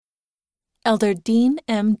Elder Dean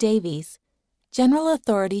M. Davies, General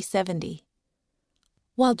Authority 70.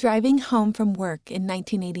 While driving home from work in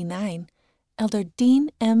 1989, Elder Dean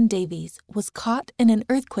M. Davies was caught in an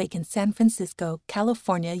earthquake in San Francisco,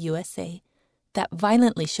 California, USA, that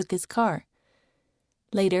violently shook his car.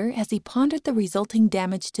 Later, as he pondered the resulting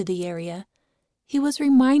damage to the area, he was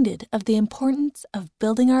reminded of the importance of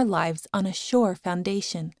building our lives on a sure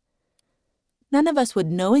foundation. None of us would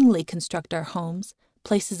knowingly construct our homes,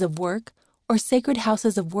 places of work, or sacred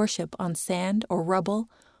houses of worship on sand or rubble,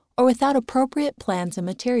 or without appropriate plans and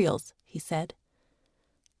materials, he said.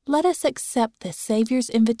 Let us accept the Savior's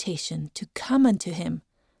invitation to come unto him.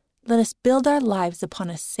 Let us build our lives upon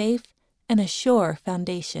a safe and a sure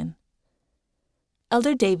foundation.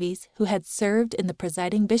 Elder Davies, who had served in the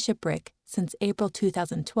presiding bishopric since April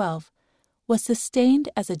 2012, was sustained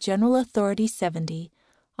as a General Authority 70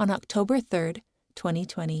 on October 3,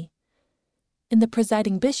 2020. In the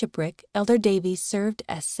presiding bishopric, Elder Davies served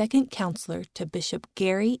as second counselor to Bishop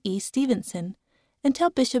Gary E. Stevenson until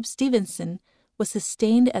Bishop Stevenson was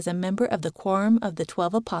sustained as a member of the Quorum of the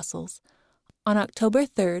 12 Apostles on October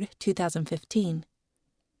 3, 2015.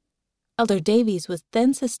 Elder Davies was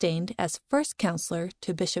then sustained as first counselor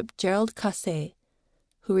to Bishop Gerald Cassé,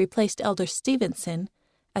 who replaced Elder Stevenson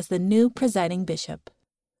as the new presiding bishop.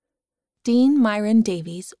 Dean Myron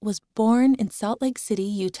Davies was born in Salt Lake City,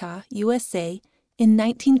 Utah, USA in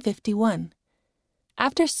 1951.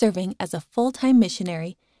 After serving as a full-time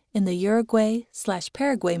missionary in the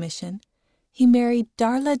Uruguay/Paraguay mission, he married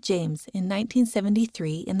Darla James in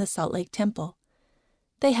 1973 in the Salt Lake Temple.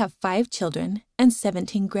 They have 5 children and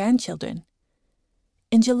 17 grandchildren.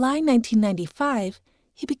 In July 1995,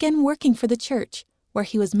 he began working for the church, where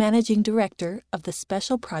he was managing director of the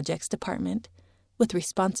Special Projects Department, with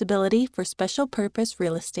responsibility for special purpose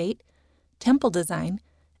real estate, temple design,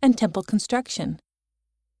 and temple construction.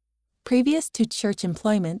 Previous to church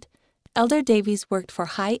employment, Elder Davies worked for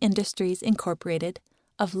High Industries Incorporated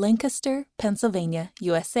of Lancaster, Pennsylvania,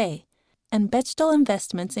 USA, and Bechtel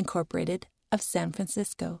Investments Incorporated of San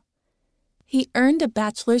Francisco. He earned a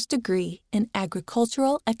bachelor's degree in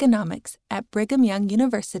agricultural economics at Brigham Young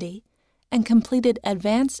University and completed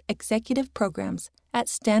advanced executive programs at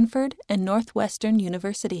Stanford and Northwestern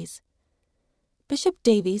universities. Bishop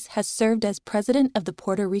Davies has served as president of the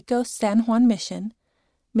Puerto Rico San Juan Mission,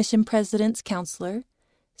 Mission President's Counselor,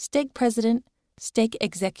 Stake President, Stake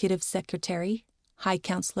Executive Secretary, High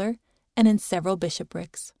Counselor, and in several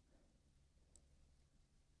bishoprics.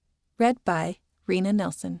 Read by Rena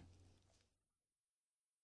Nelson.